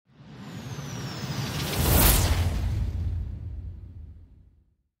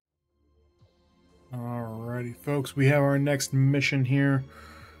Alrighty, folks, we have our next mission here.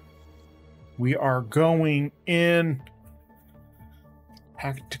 We are going in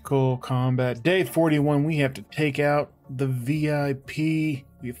tactical combat. Day 41, we have to take out the VIP.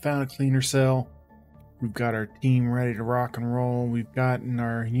 We've found a cleaner cell. We've got our team ready to rock and roll. We've gotten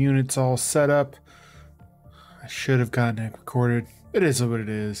our units all set up. I should have gotten it recorded. It is what it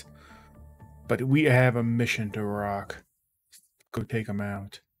is. But we have a mission to rock. Go take them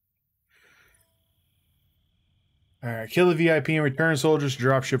out. Alright, kill the VIP and return soldiers to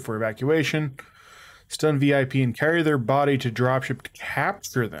dropship for evacuation. Stun VIP and carry their body to dropship to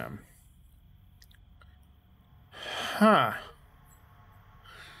capture them. Huh.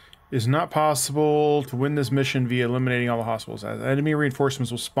 It is not possible to win this mission via eliminating all the hospitals, as enemy reinforcements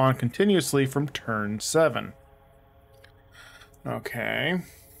will spawn continuously from turn 7. Okay.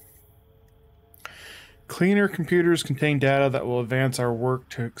 Cleaner computers contain data that will advance our work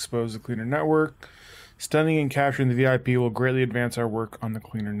to expose the cleaner network. Stunning and capturing the VIP will greatly advance our work on the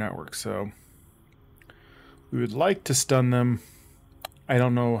cleaner network. So we would like to stun them. I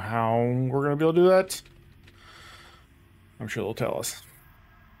don't know how we're going to be able to do that. I'm sure they'll tell us.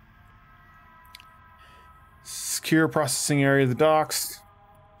 Secure processing area of the docks.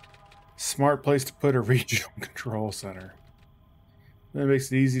 Smart place to put a regional control center. That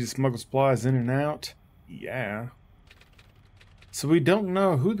makes it easy to smuggle supplies in and out. Yeah. So we don't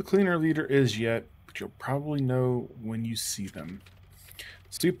know who the cleaner leader is yet, but you'll probably know when you see them.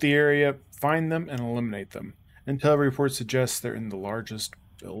 Sweep the area, find them, and eliminate them. Intel report suggests they're in the largest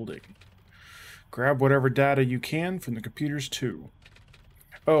building. Grab whatever data you can from the computers too.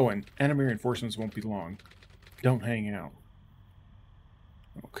 Oh, and enemy reinforcements won't be long. Don't hang out.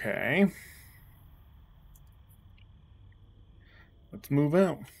 Okay. Let's move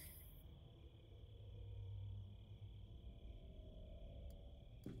out.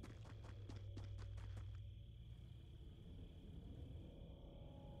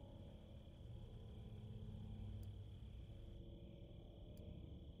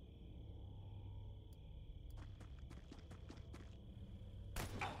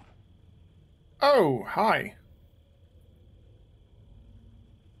 Oh, hi.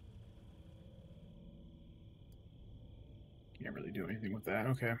 Can't really do anything with that.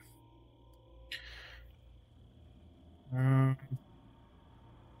 Okay. Are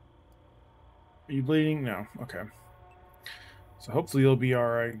you bleeding? No. Okay. So hopefully you'll be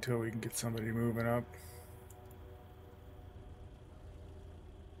alright until we can get somebody moving up.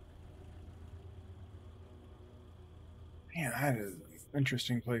 Man, that is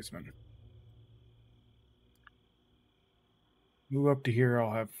interesting placement. Move up to here,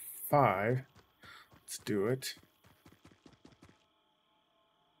 I'll have 5. Let's do it.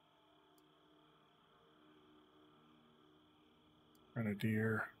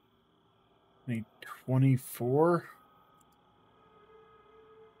 Grenadier. Need 24.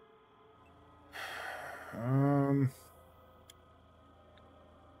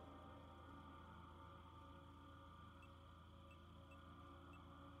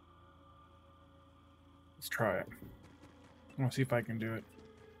 Let's try it. I want to see if I can do it.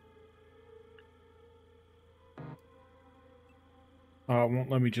 Oh, it won't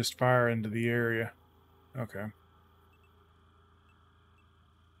let me just fire into the area. Okay.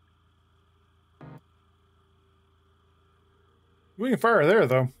 We can fire there,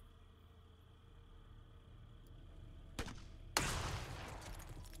 though.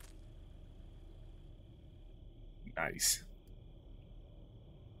 Nice.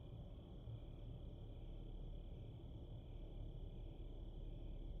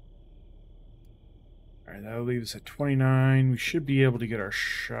 Alright, that'll leave us at 29. We should be able to get our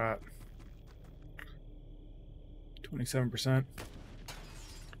shot. 27%.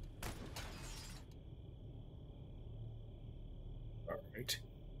 Alright.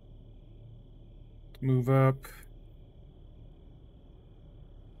 Move up.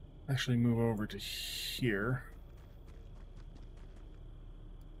 Actually move over to here.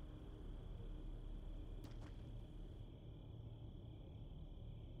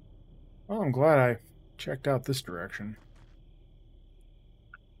 Oh, I'm glad I checked out this direction.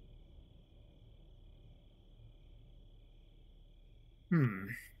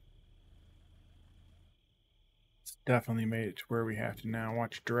 It's definitely made it to where we have to now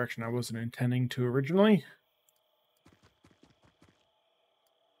watch direction I wasn't intending to originally.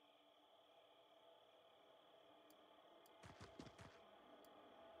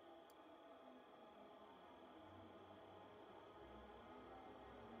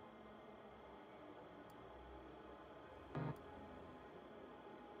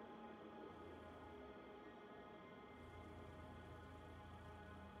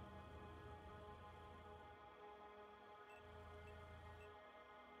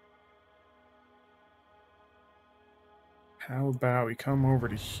 How about we come over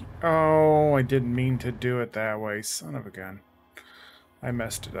to here? Oh, I didn't mean to do it that way. Son of a gun. I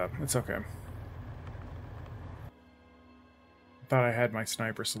messed it up. It's okay. Thought I had my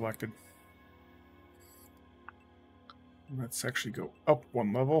sniper selected. Let's actually go up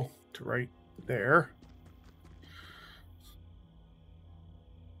one level to right there.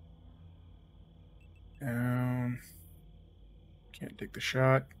 Down. Can't take the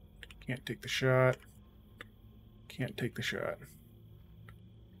shot. Can't take the shot. Can't take the shot.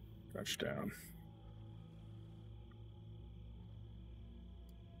 Touchdown.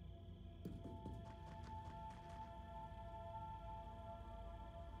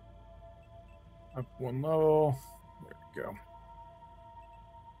 Up one level. There we go.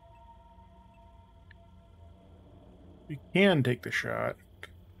 We can take the shot.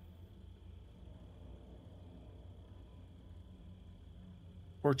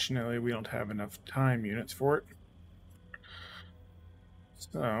 Fortunately, we don't have enough time units for it.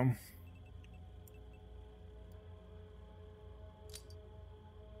 So...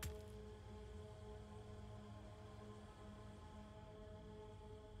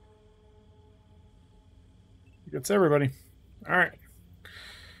 gets everybody. All right.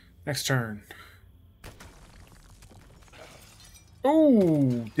 Next turn.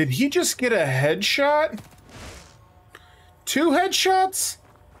 Oh, did he just get a headshot? 2 headshots?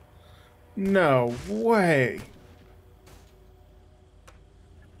 No way.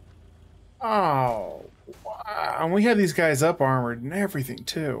 Oh, wow. And we had these guys up armored and everything,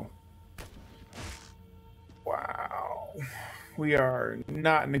 too. Wow. We are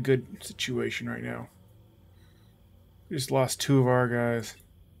not in a good situation right now. We just lost 2 of our guys.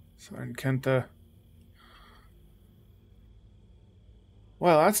 So, and Kenta.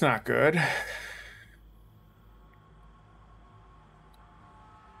 Well, that's not good.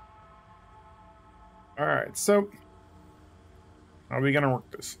 Alright, so how are we gonna work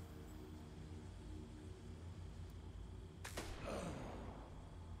this?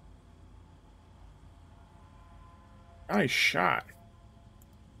 Nice shot.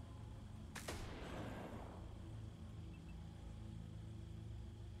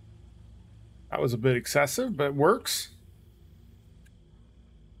 That was a bit excessive, but it works.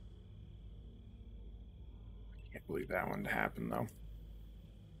 I can't believe that one happened, though.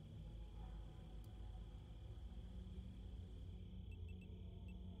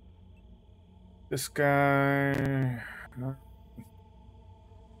 This guy...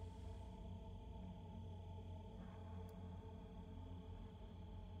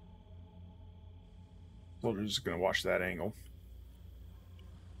 Soldier's just going to watch that angle.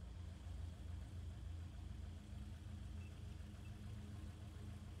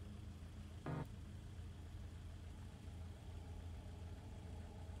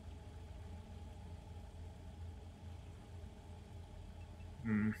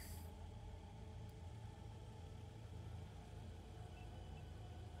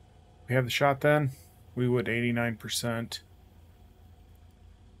 We have the shot then? We would 89%.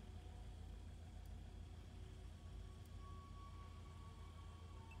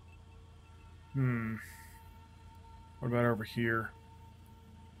 What about over here?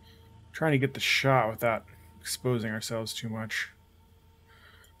 Trying to get the shot without exposing ourselves too much.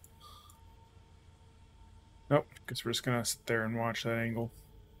 Nope, guess we're just gonna sit there and watch that angle.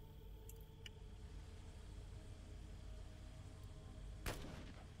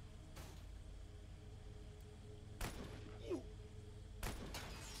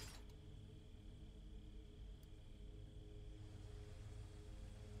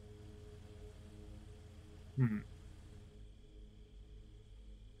 Hmm.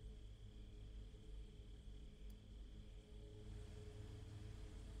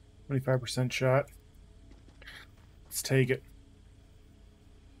 25% shot. Let's take it.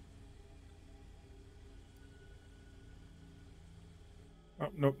 Oh,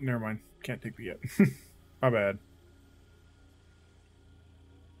 nope, never mind. Can't take it yet. My bad.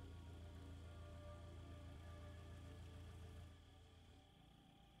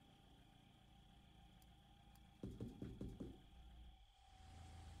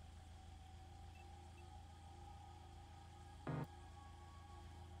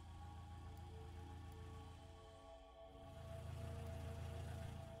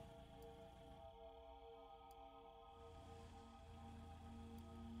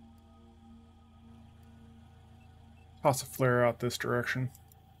 Toss a flare out this direction,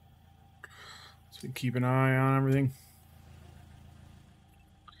 so we can keep an eye on everything.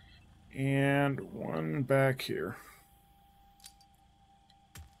 And one back here.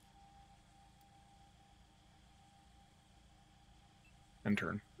 And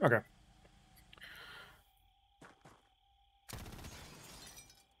turn. Okay.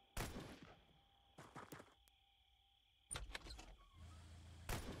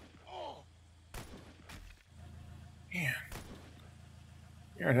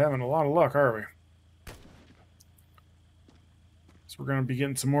 You're not having a lot of luck, are we? So we're going to be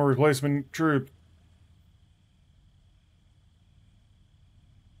getting some more replacement troops.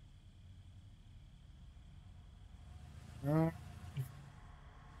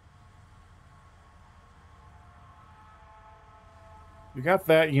 We got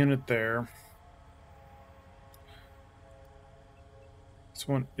that unit there. This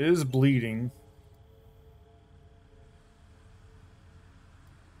one is bleeding.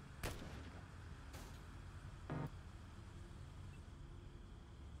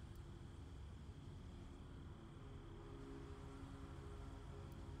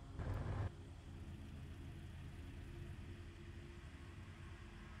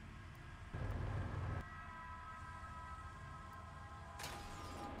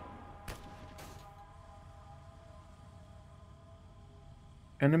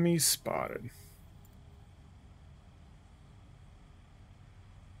 Enemy spotted.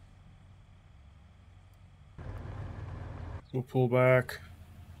 We'll pull back.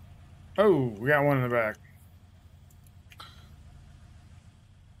 Oh, we got one in the back.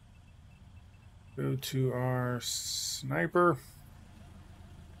 Go to our sniper.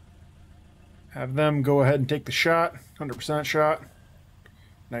 Have them go ahead and take the shot. 100% shot.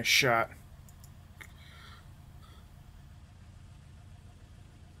 Nice shot.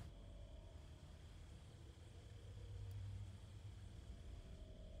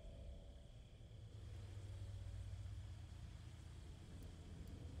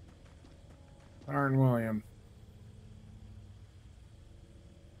 Darn William.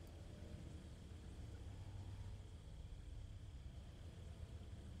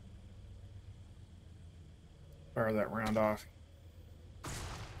 Fire that round off.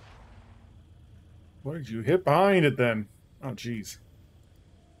 What did you hit behind it then? Oh, jeez.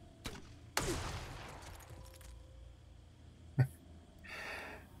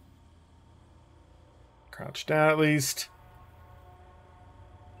 Crouch down at least.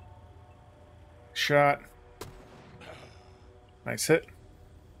 Shot. Nice hit.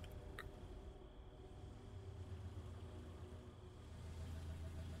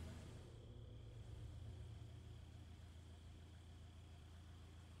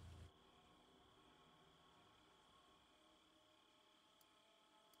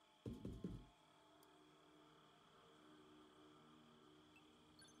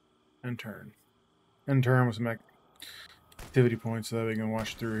 And turn. And turn with some activity points so that we can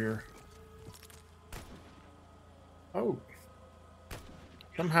watch through here. Oh.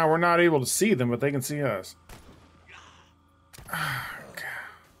 Somehow we're not able to see them, but they can see us. Okay.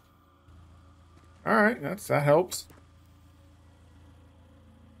 Alright, that helps.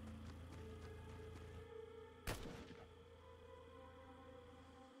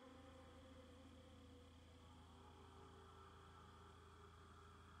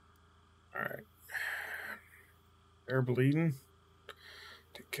 Alright. They're bleeding.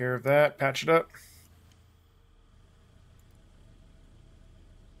 Take care of that. Patch it up.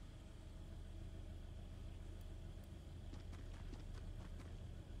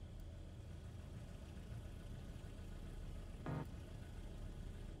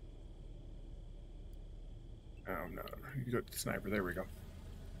 Oh no. You go to the sniper. There we go.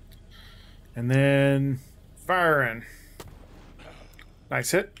 And then firing.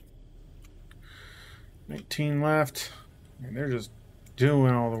 Nice hit. 19 left. And they're just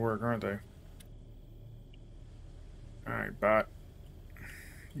doing all the work, aren't they? Alright, bot.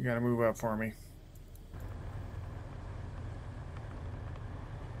 You gotta move up for me.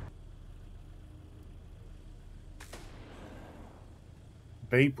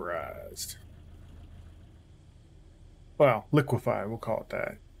 Vaporized. Well, liquefied, we'll call it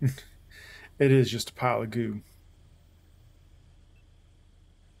that. It is just a pile of goo.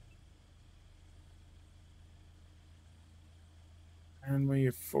 And we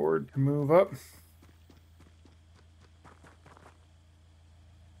afford to move up.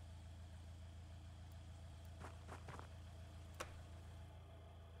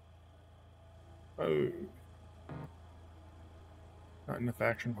 Oh. Not enough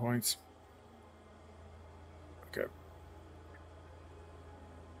action points. Okay.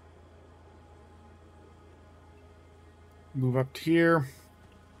 Move up to here.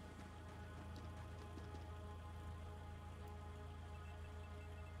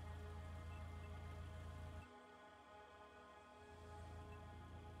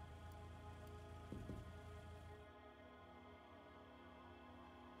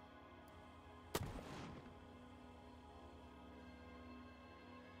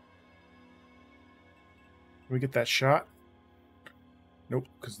 Can we get that shot? Nope,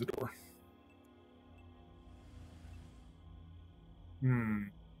 because the door.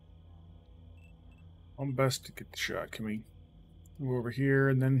 I'm best to get the shot. Can we move over here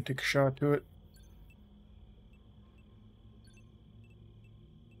and then take a shot to it?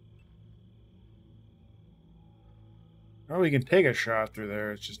 Oh, we can take a shot through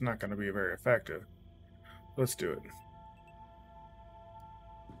there. It's just not going to be very effective. Let's do it.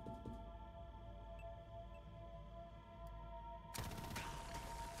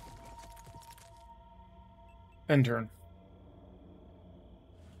 End turn.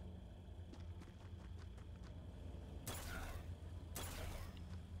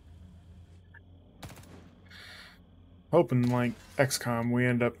 Hoping, like XCOM, we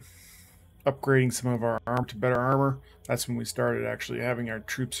end up upgrading some of our armor to better armor. That's when we started actually having our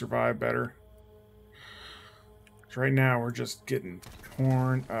troops survive better. So right now we're just getting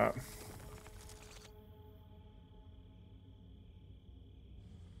torn up.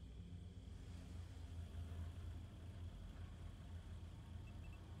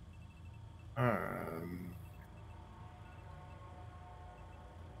 Um,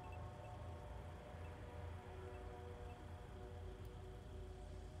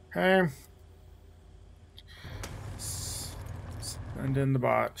 okay. Send in the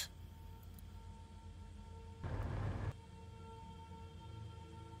bot.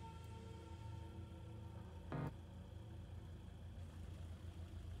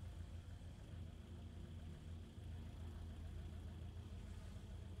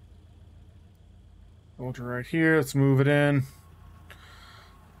 Soldier right here. Let's move it in.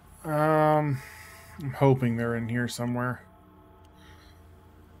 I'm hoping they're in here somewhere.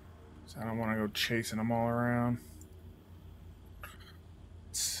 So I don't want to go chasing them all around.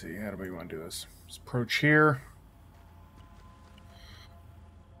 Let's see. How do we want to do this? Let's approach here.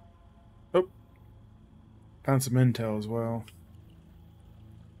 Oh. Found some intel as well.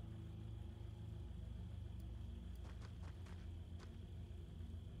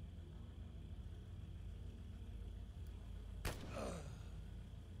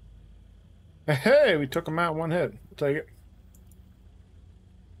 Hey, we took them out one hit. We'll take it.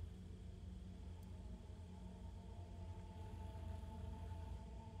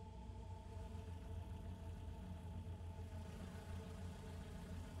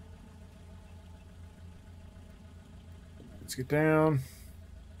 Let's get down.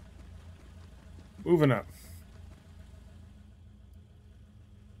 Moving up.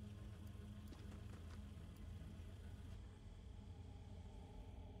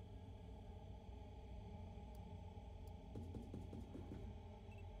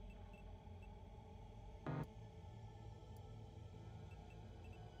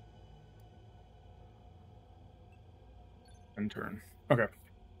 And turn. Okay.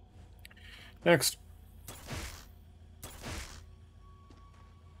 Next.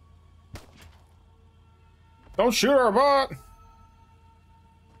 Don't shoot our bot!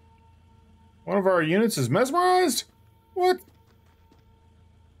 One of our units is mesmerized? What?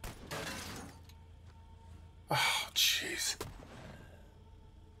 Oh, jeez.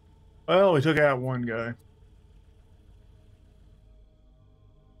 Well, we took out one guy.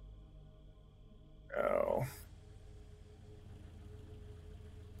 Oh.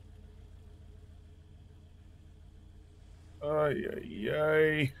 Ay, ay,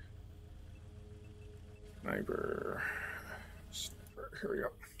 ay. Sniper. Sniper. Here we go.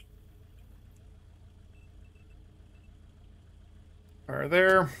 Fire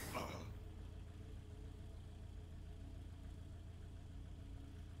there.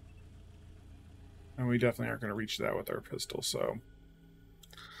 And we definitely aren't going to reach that with our pistol, so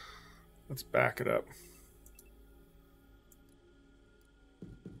let's back it up.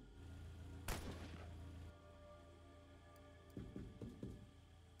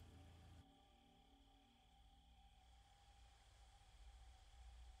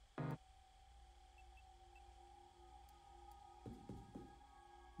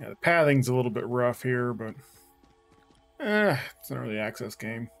 Yeah, the pathing's a little bit rough here, but it's an early access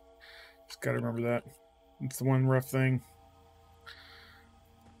game. Just gotta remember that. It's the one rough thing.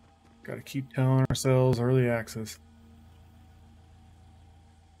 Gotta keep telling ourselves early access.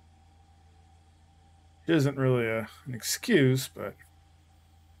 It isn't really an excuse, but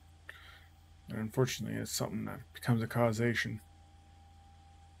unfortunately it's something that becomes a causation.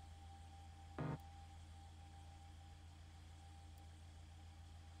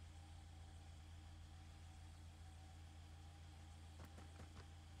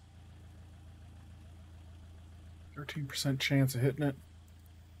 %13 chance of hitting it.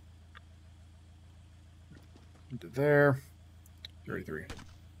 Into there. 33.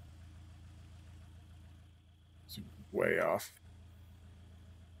 It's way off.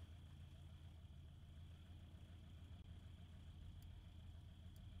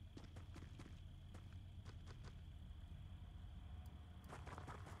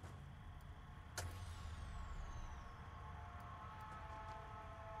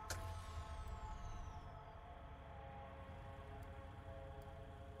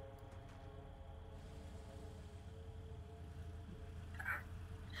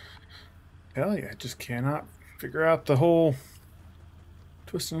 Hell yeah, I just cannot figure out the whole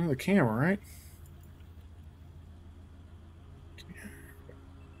twisting of the camera, right?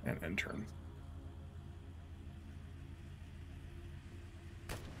 And then turn.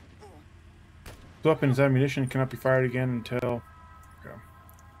 Weapons ammunition cannot be fired again until. Okay.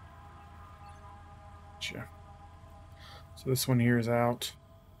 Gotcha. So this one here is out.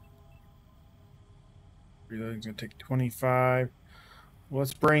 Reloading's gonna take 25. Well,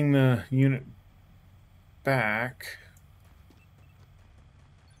 let's bring the unit back.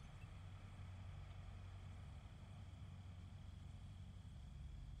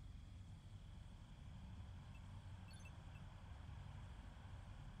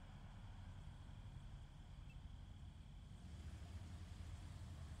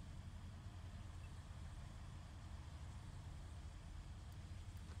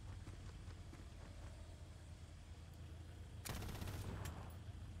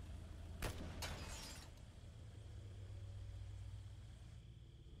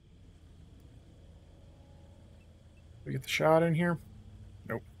 We get the shot in here?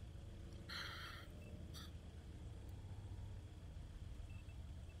 Nope.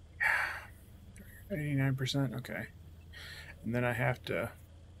 89%. Okay. And then I have to.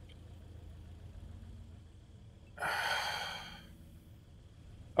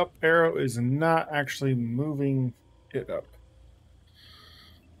 Up arrow is not actually moving it up.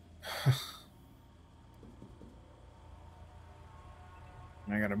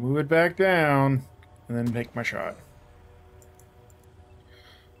 And I gotta move it back down and then make my shot.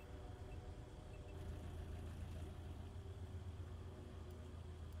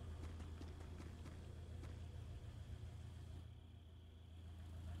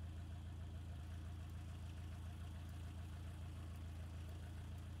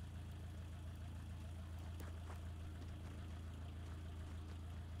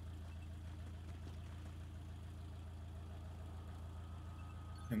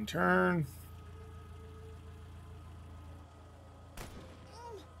 And turn.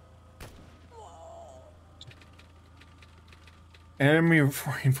 Enemy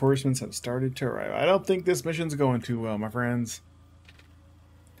reinforcements have started to arrive. I don't think this mission's going too well, my friends.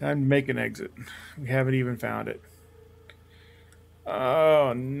 Time to make an exit. We haven't even found it.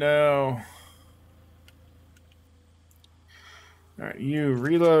 Oh, no. Alright, you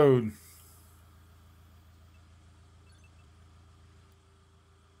reload.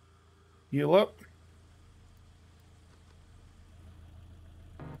 Heal up.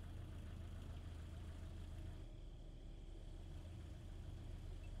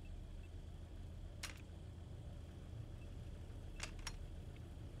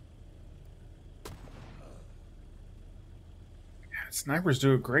 Snipers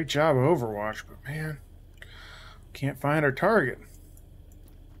do a great job of Overwatch, but man, can't find our target.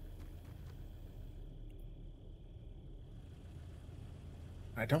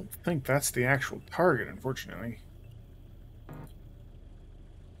 I don't think that's the actual target, unfortunately.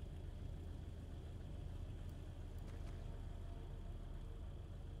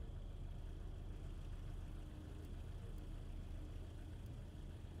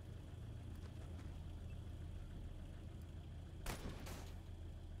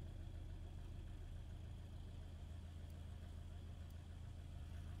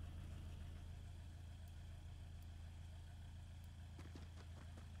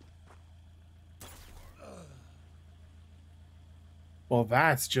 Well,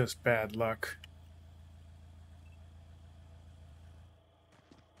 that's just bad luck.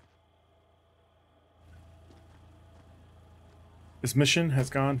 This mission has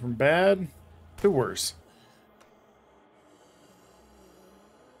gone from bad to worse.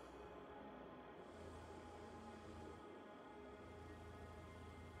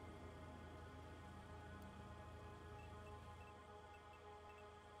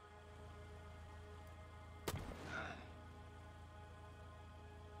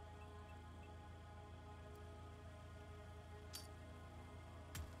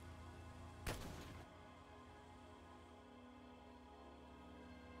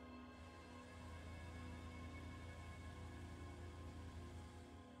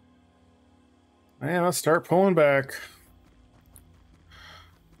 Man, let's start pulling back.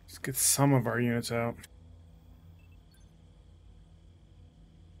 Let's get some of our units out.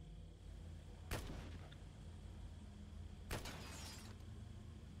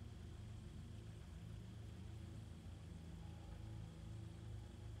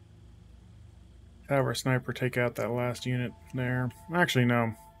 Have our sniper take out that last unit there. Actually,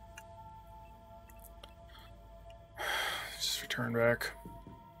 no. Just return back.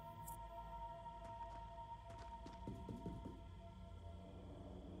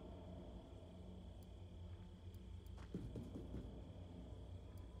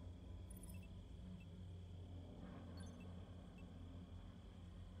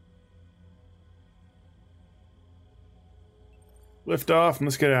 Lift off and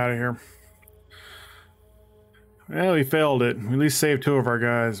let's get out of here. Well, we failed it. We at least saved 2 of our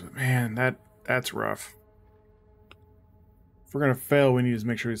guys, but man, that's rough. If we're gonna fail, we need to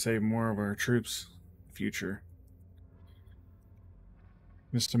make sure we save more of our troops in the future.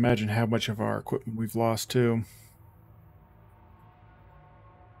 Just imagine how much of our equipment we've lost too.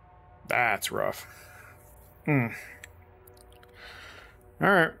 That's rough.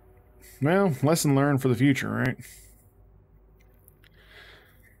 Alright. Well, lesson learned for the future, right?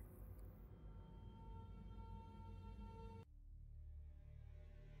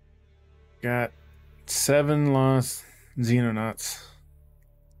 Got 7 lost Xenonauts.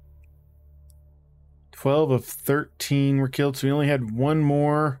 12 of 13 were killed, so we only had 1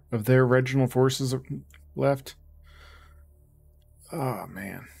 more of their regional forces left. Oh,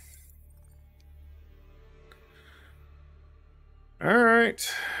 man.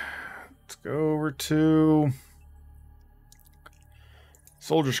 Alright. Let's go over to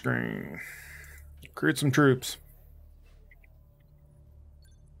soldier screen. Recruit some troops.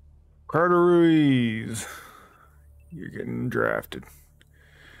 Carter Ruiz. You're getting drafted.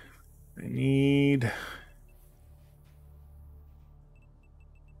 I need...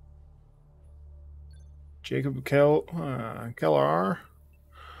 Jacob Kellar.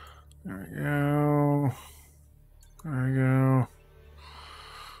 There we go. There we go.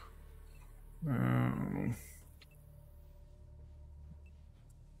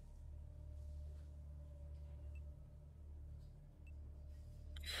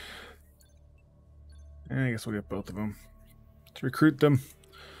 I guess we'll get both of them. Let's recruit them.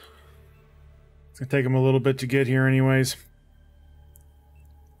 It's gonna take them a little bit to get here anyways.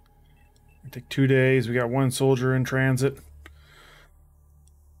 It'll take 2 days. We got 1 soldier in transit.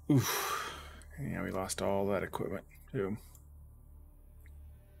 Oof. Yeah, we lost all that equipment too.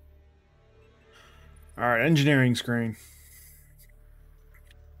 Alright, engineering screen.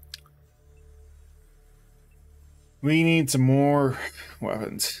 We need some more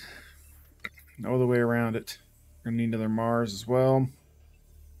weapons. No other way around it. We're gonna need another Mars as well.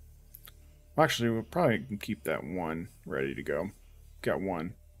 Actually, we'll probably keep that 1 ready to go. Got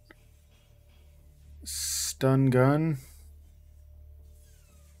 1. Stun gun.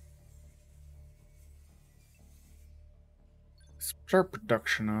 Start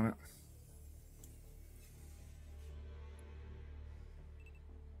production on it.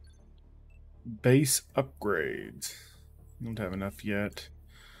 Base upgrades. Don't have enough yet.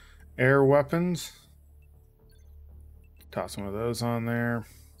 Air weapons. Toss one of those on there.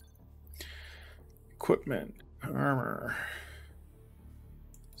 Equipment. Armor.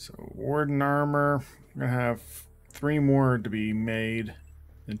 So Warden armor. We're going to have 3 more to be made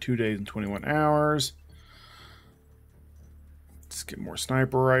in 2 days and 21 hours. Let's get more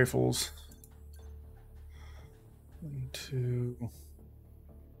sniper rifles. 1, 2...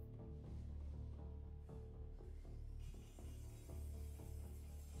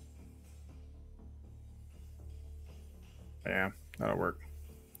 Yeah, that'll work.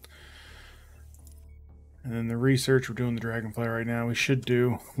 And then the research, we're doing the Dragonfly right now. We should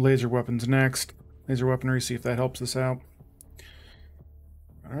do laser weapons next. Laser weaponry, see if that helps us out.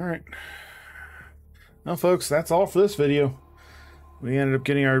 Alright. Well, folks, that's all for this video. We ended up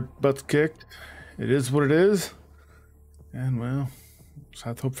getting our butts kicked. It is what it is. And, well, just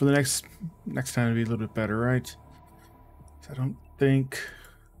have to hope for the next time to be a little bit better, right? So I don't think...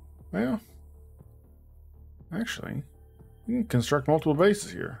 Well, actually... You can construct multiple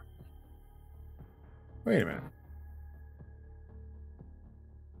bases here. Wait a minute.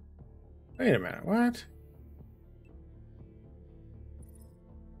 Wait a minute, what?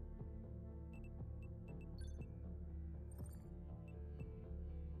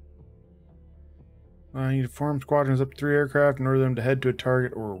 I need to form squadrons up to 3 aircraft in order for them to head to a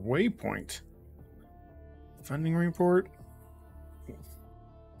target or a waypoint. Funding report?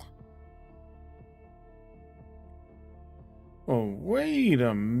 Oh, wait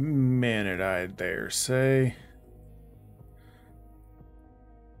a minute, I dare say.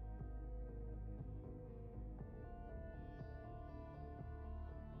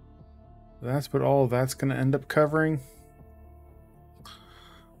 That's what all of that's going to end up covering.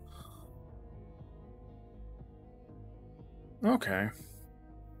 Okay.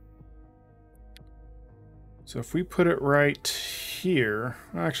 So if we put it right here...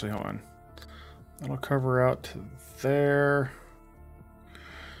 Actually, hold on. That'll cover out to there.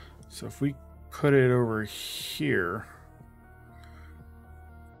 So if we put it over here...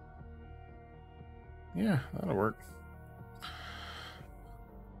 Yeah, that'll work.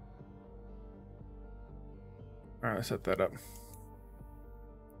 Alright, let's set that up.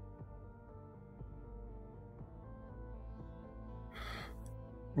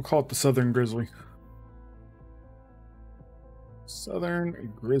 We'll call it the Southern Grizzly.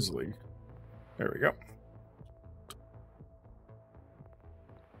 Southern Grizzly. There we go.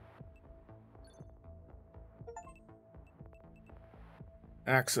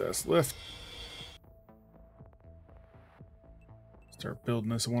 Access lift. Start building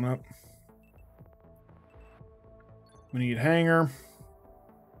this one up. We need hangar.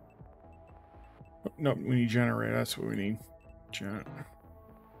 Oh, no, we need generator. That's what we need.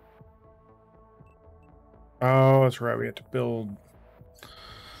 Oh, that's right. We have to build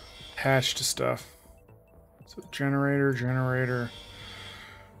hatch to stuff. So generator,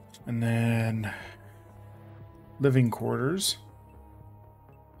 and then living quarters.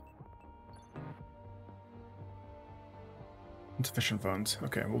 Insufficient funds.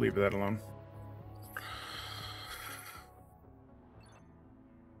 Okay, we'll leave that alone.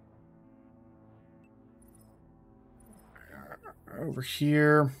 Over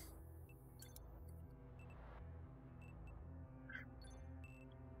here.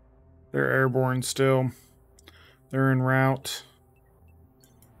 They're airborne still. They're en route.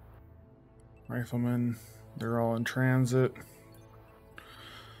 Riflemen, they're all in transit.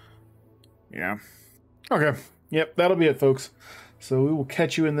 Yeah. Okay. Yep, that'll be it, folks. So we will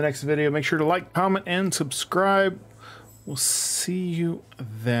catch you in the next video. Make sure to like, comment, and subscribe. We'll see you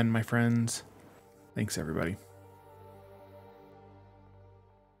then, my friends. Thanks, everybody.